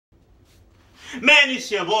Man, it's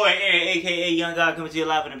your boy Aaron, aka Young God, coming to you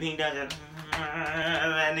live in the Pink Dungeon.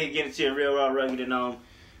 Man, they getting to you real raw, rugged, and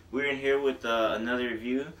we're in here with another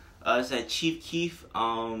review. It's that Chief Keef,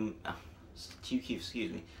 Chief Keef,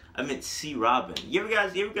 excuse me. I meant C. Robin.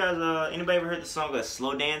 Anybody ever heard the song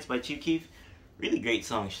Slow Dance by Chief Keef? Really great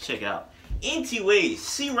song, you should check it out. Anyways,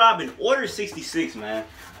 C. Robin, Order 66, man.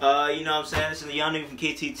 You know what I'm saying? This is the young nigga from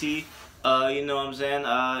KTT. You know what I'm saying?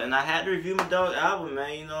 And I had to review my dog album,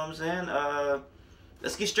 man. You know what I'm saying?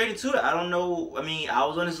 Let's get straight into it. I don't know. I mean, I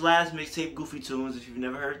was on his last mixtape, Goofy Tunes, if you've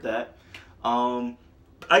never heard that.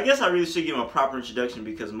 I guess I really should give him a proper introduction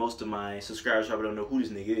because most of my subscribers probably don't know who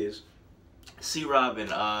this nigga is. C. Robin,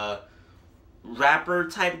 rapper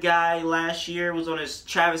type guy last year, was on his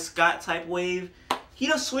Travis Scott type wave. He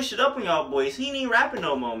done switched it up on y'all boys. He ain't even rapping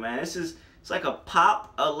no more, man. It's like a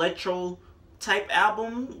pop, electro type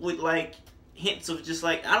album with like hints of just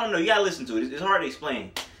like, I don't know, you gotta listen to it. It's hard to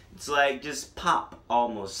explain. It's like just pop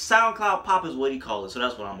almost. SoundCloud Pop is what he called it, so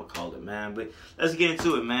that's what I'm gonna call it, man. But let's get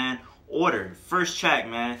into it, man. Order, first track,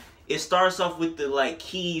 man. It starts off with the like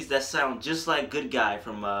keys that sound just like Good Guy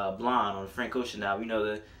from Blonde on the Frank Ocean album. You know,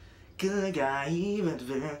 the Good Guy, even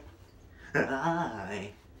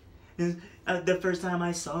the first time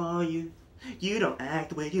I saw you, you don't act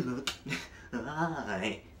the way you look.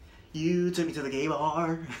 You took me to the gay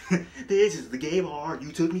bar. This is the gay bar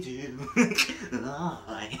you took me to. That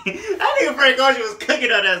nigga Frank Ocean was cooking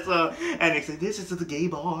on that song. And they said, this is the gay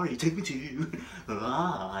bar you took me to.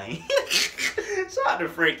 Shout out to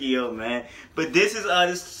Frankie, yo, man. But this is,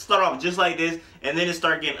 this start off just like this. And then it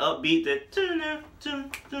start getting upbeat.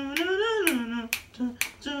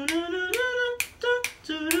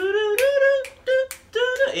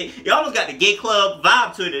 It almost got the gay club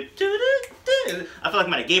vibe to it. I feel like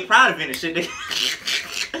I'm at a gay pride event and shit.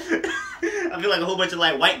 I feel like a whole bunch of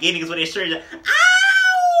like white gay niggas with their shirts like,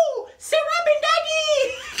 ow! C. Robin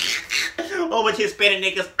daddy! A whole bunch of Hispanic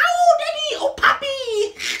niggas, ow daddy! Oh poppy!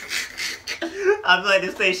 I feel like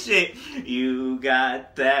this say shit. You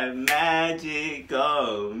got that magic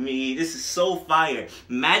on me. This is so fire.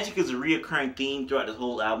 Magic is a reoccurring theme throughout this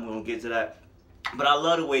whole album. We're gonna get to that. But I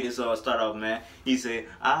love the way this all start off, man. He said,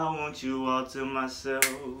 I want you all to myself,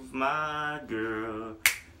 my girl.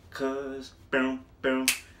 Cause, boom, boom,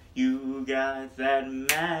 you got that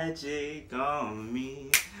magic on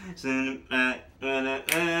me. With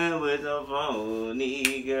a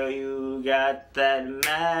phony, girl, you got that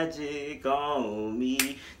magic on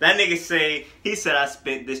me. That nigga say, he said, I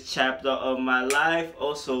spent this chapter of my life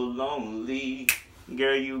oh so lonely.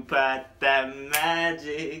 Girl, you got that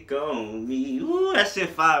magic on me. Ooh, that shit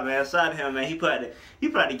fire, man. Shout out to him, man. He put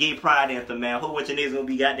out the gay pride anthem, man. A whole bunch of niggas gonna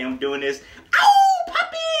be goddamn doing this. Ow,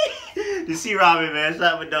 puppy! The C. Robin, man. Shout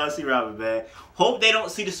out my dog C. Robin, man. Hope they don't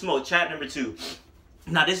see the smoke. Track number 2.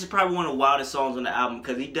 Now, this is probably one of the wildest songs on the album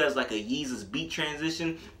because he does like a Yeezus beat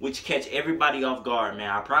transition, which catch everybody off guard, man.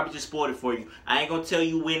 I probably just spoiled it for you. I ain't gonna tell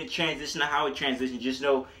you when it transitioned or how it transitioned. Just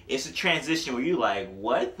know it's a transition where you like,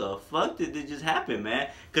 what the fuck did this just happen, man?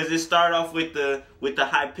 Because it started off with the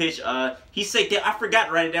high pitch. He said that, I forgot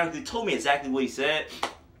to write it down because he told me exactly what he said.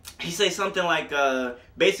 He said something like,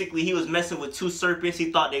 basically he was messing with 2 serpents.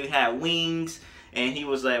 He thought they had wings, and he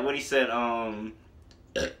was like, what he said,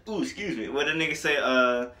 ooh, excuse me. What the nigga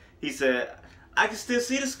said, he said, I can still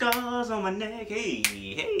see the scars on my neck. Hey,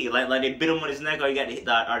 hey. Like they bit him on his neck, or he got the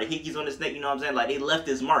hickeys on his neck, you know what I'm saying? Like they left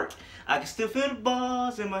his mark. I can still feel the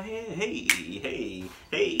bars in my head. Hey, hey,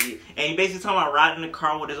 hey. And he basically talking about riding in the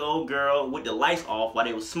car with his old girl with the lights off while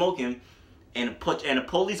they was smoking. And the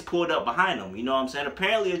police pulled up behind him. You know what I'm saying?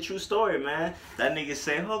 Apparently a true story, man. That nigga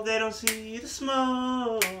say, hope they don't see the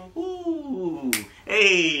smoke. Ooh.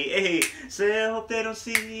 Hey, hey. Say, hope they don't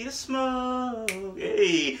see the smoke.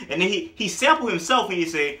 Hey. And then he sampled himself and he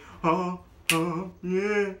say, oh,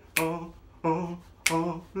 yeah, oh, yeah.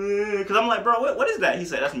 Because I'm like, bro, what is that? He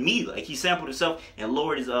said, that's me. Like, he sampled himself and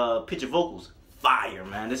lowered his pitch of vocals. Fire,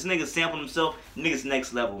 man. This nigga sampled himself. Nigga's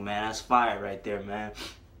next level, man. That's fire right there, man.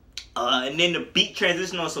 And then the beat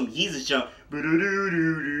transition on some Yeezus jump. And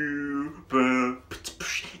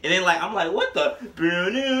then like I'm like, what the?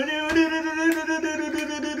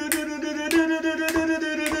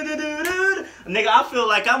 Nigga, I feel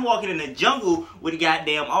like I'm walking in the jungle with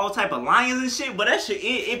goddamn all type of lions and shit. But that shit,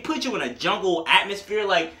 it puts you in a jungle atmosphere,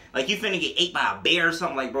 like you finna get ate by a bear or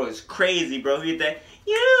something. Like, bro, it's crazy, bro. You get that?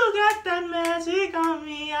 You got that magic on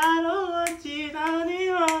me. I don't want you, I don't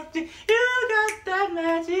even want you. You got that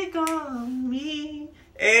magic on me.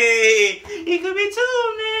 Hey, it could be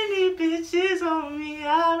too many bitches on me.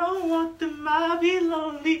 I don't want them, I'll be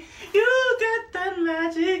lonely. You got that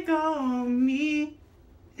magic on me.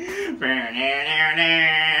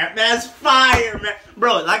 That's fire, man.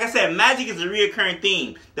 Bro, like I said, magic is a reoccurring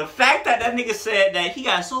theme. The fact that that nigga said that he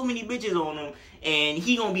got so many bitches on him and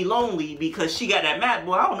he gonna be lonely because she got that magic.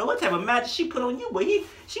 Boy, I don't know what type of magic she put on you, but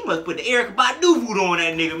she must put the Erykah Badu voodoo on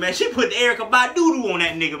that nigga, man. She put the Erykah Badu on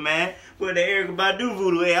that nigga, man. Put the Erykah Badu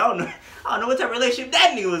voodoo. Hey, I don't know what type of relationship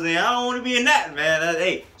that nigga was in. I don't want to be in that, man.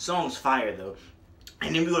 Hey, song's fire though.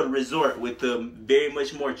 And then we go to Resort with the very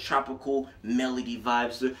much more tropical melody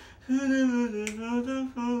vibes.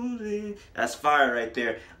 That's fire right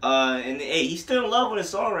there. And hey, he's still in love with his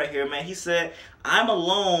song right here, man. He said, I'm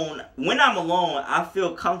alone. When I'm alone, I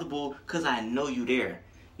feel comfortable because I know you there.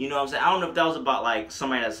 You know what I'm saying? I don't know if that was about like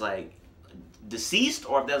somebody that's like deceased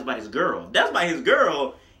or if that's about his girl. If that's about his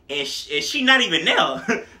girl and she not even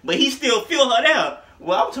there, but he still feel her there.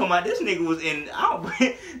 Well, I'm talking about this nigga was in,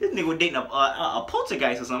 this nigga was dating a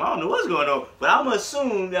poltergeist or something. I don't know what's going on, but I'm gonna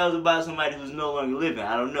assume that was about somebody who's no longer living.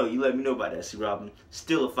 I don't know. You let me know about that, C. Robin.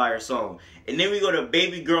 Still a fire song. And then we go to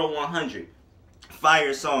Baby Girl 100.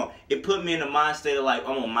 Fire song. It put me in the mind state of like,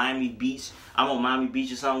 I'm on Miami Beach. I'm on Miami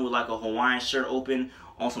Beach or something with like a Hawaiian shirt open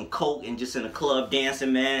on some coke and just in a club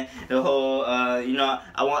dancing, man. The whole, you know,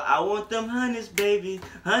 I want them honeys, baby.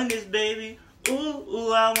 Honeys, baby. Ooh,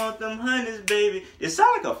 ooh, I want them honeys, baby. It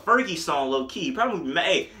sound like a Fergie song, low-key. Probably,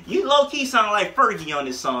 hey, you low-key sound like Fergie on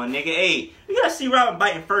this song, nigga. Hey, you gotta see Robin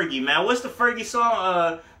biting Fergie, man. What's the Fergie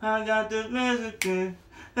song? I got the magic,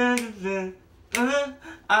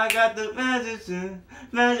 I got the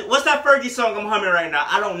magic. What's that Fergie song I'm humming right now?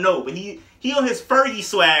 I don't know, but he on his Fergie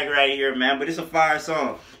swag right here, man. But it's a fire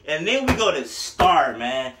song. And then we go to Star,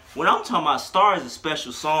 man. When I'm talking about Star is a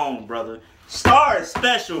special song, brother. Star is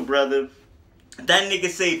special, brother. That nigga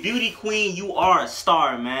say, beauty queen, you are a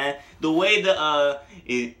star, man. The way the,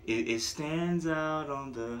 it stands out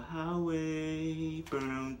on the highway.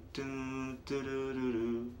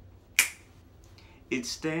 It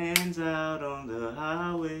stands out on the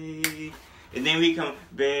highway. And then we come,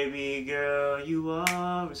 baby girl, you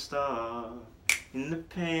are a star. In the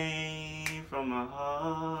pain from my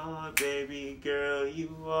heart, baby girl,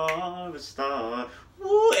 you are a star.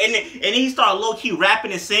 Woo. And then he started low-key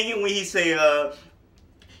rapping and singing when he say,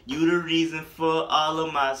 you the reason for all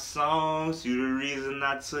of my songs. You the reason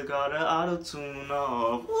I took all the auto-tune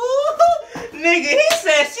off. Woo. Nigga, he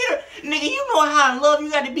said, nigga, you know how in love you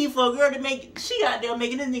got to be for a girl to make, she out there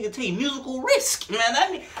making this nigga take musical risk, man.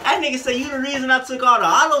 That nigga say, you the reason I took all the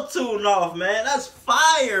auto-tune off, man. That's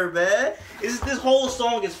fire, man. This whole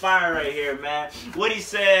song is fire right here, man. What he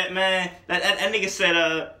said, man, that nigga said,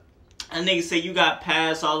 that nigga said, you got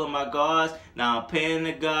past all of my guards. Now I'm praying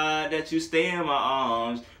to God that you stay in my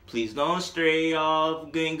arms. Please don't stray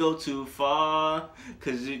off and go too far.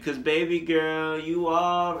 Cause baby girl, you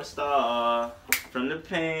are a star. From the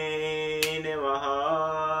pain in my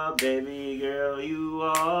heart, baby girl, you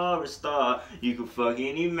are a star. You can fuck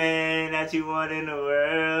any man that you want in the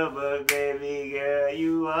world, but baby girl,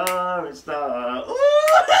 you are a star. Ooh!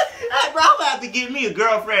 Hey, bro, I'm gonna have to get me a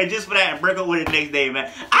girlfriend just for that and break up with it the next day,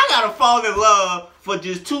 man. I gotta fall in love for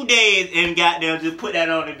just 2 days and goddamn just put that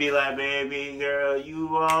on and be like, baby girl,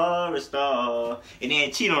 you are a star. And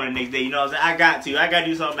then cheat on the next day, you know what I'm saying? I gotta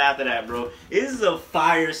do something after that, bro. This is a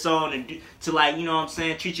fire song to like, you know what I'm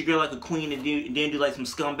saying, treat your girl like a queen and then do like some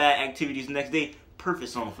scumbag activities the next day.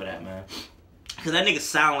 Perfect song for that, man. Cause that nigga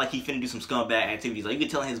sound like he finna do some scumbag activities. Like you can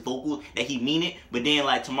tell in his vocals that he mean it, but then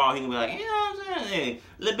like tomorrow he gonna be like, you know what I'm saying? Hey,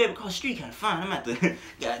 little baby across the street kinda fine. I'm at the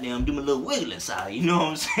goddamn do my little wiggle inside, you know what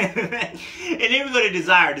I'm saying? And then we go to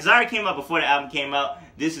Desire. Desire came out before the album came out.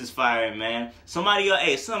 This is fire, man. Somebody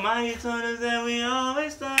told us that we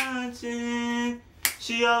always touching.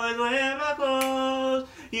 She always wear my clothes.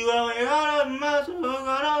 You always got up in my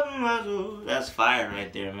soul. That's fire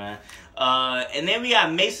right there, man. And then we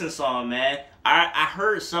got Mason's song, man. I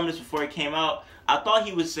heard some of this before it came out. I thought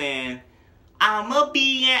he was saying, I'ma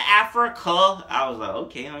be in Africa. I was like,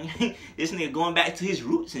 okay, this nigga going back to his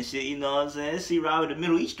roots and shit, you know what I'm saying? See Robert the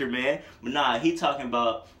Middle Eastern, man. But nah, he talking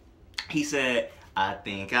about, he said, I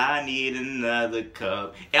think I need another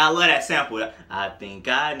cup. And I love that sample. I think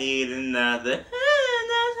I need another.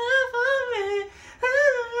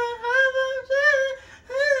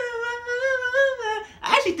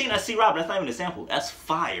 I actually think that's C. Rob, that's not even a sample. That's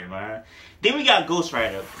fire, man. Then we got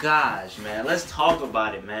Ghostwriter. Gosh, man, let's talk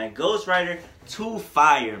about it, man. Ghostwriter, too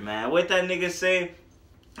fire, man. What that nigga say?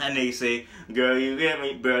 That nigga say, girl, you get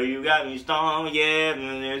me, bro, you got me strong, yeah,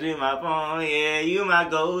 there's in my phone, yeah, you my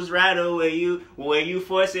ghostwriter, where you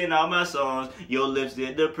forcing all my songs, your lips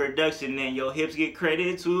did the production and your hips get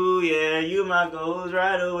credit too, yeah, you my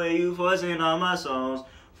ghostwriter, where you forcing all my songs,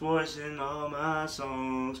 forcing all my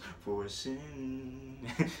songs, forcing.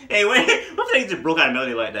 Hey, wait, what if they just broke out a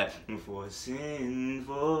melody like that? Forcing,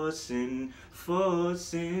 forcing,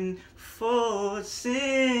 forcing,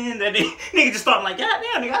 forcing. That nigga just started like, God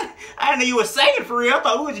damn, nigga, I didn't know you were singing for real. I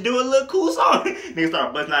thought we were just doing a little cool song. Nigga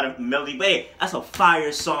started busting out a melody. But hey, that's a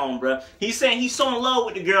fire song, bro. He's saying he's so in love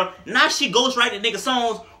with the girl. Now she ghostwriting nigga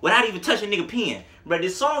songs without even touching nigga pen. Bro,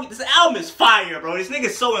 this album is fire, bro. This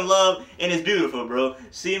nigga's so in love, and it's beautiful, bro.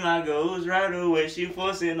 See my goals right away, she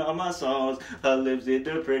forcing all my songs. Her lips did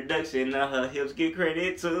the production, now her hips get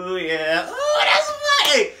credit too, yeah. Oh, that's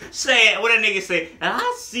fire. Say it, what a nigga say?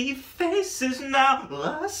 I see faces now,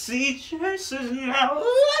 I see traces now. Ooh,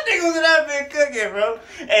 that nigga was in that bit cooking, bro.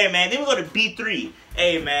 Hey, man, then we go to B3.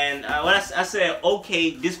 Hey, man, what I said,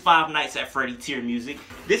 okay, this Five Nights at Freddy tier music.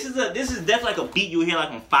 This is definitely like a beat you'll hear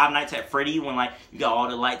like on Five Nights at Freddy when like you got all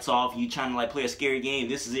the lights off, you trying to like play a scary game.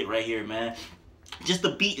 This is it right here, man. Just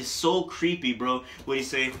the beat is so creepy, bro. What he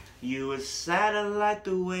say? You a satellite,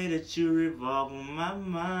 the way that you revolve on my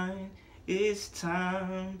mind. It's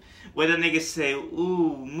time. Where the nigga say,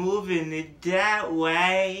 ooh, moving it that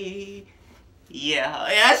way. Yeah,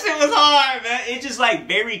 that shit was hard, man. It's just like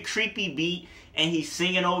very creepy beat, and he's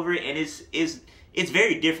singing over it, and it's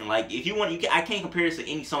very different. Like if you want, I can't compare this to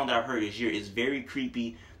any song that I've heard this year. It's very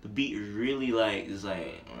creepy. The beat is really like it's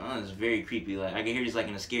very creepy. Like I can hear this like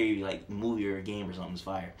in a scary like movie or a game or something. It's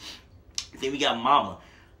fire. Then we got Mama.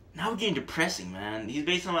 Now we're getting depressing, man. He's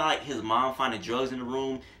based on like his mom finding drugs in the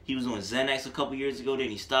room. He was doing Xanax a couple years ago. Then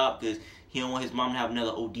he stopped because he don't want his mom to have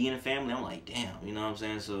another OD in the family. I'm like, damn, you know what I'm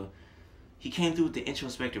saying? So he came through with the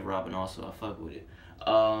introspective Robin also. I fuck with it.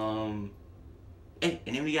 And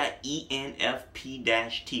then we got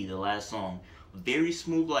ENFP-T, the last song. Very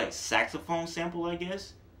smooth, like, saxophone sample, I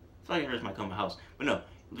guess. I feel like it hurts my come to house. But no,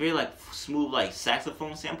 very, like, smooth, like,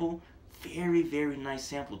 saxophone sample. Very, very nice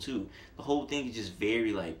sample, too. The whole thing is just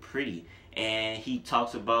very, like, pretty. And he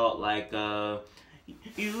talks about, like,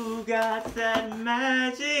 you got that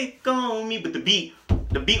magic on me. But the beat,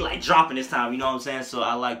 like, dropping this time, you know what I'm saying? So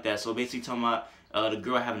I like that. So basically talking about the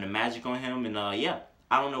girl having the magic on him. And, yeah.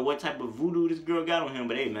 I don't know what type of voodoo this girl got on him,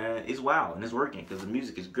 but hey, man, it's wild and it's working because the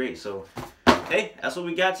music is great. So, hey, that's what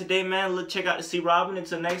we got today, man. Look, check out the C Robin.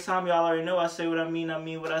 Until next time, y'all already know I say what I mean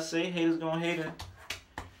what I say. Haters gonna hate it.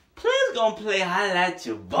 Please gonna play Holla at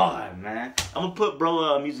Your Boy, man. I'm gonna put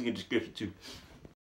bro music in the description too.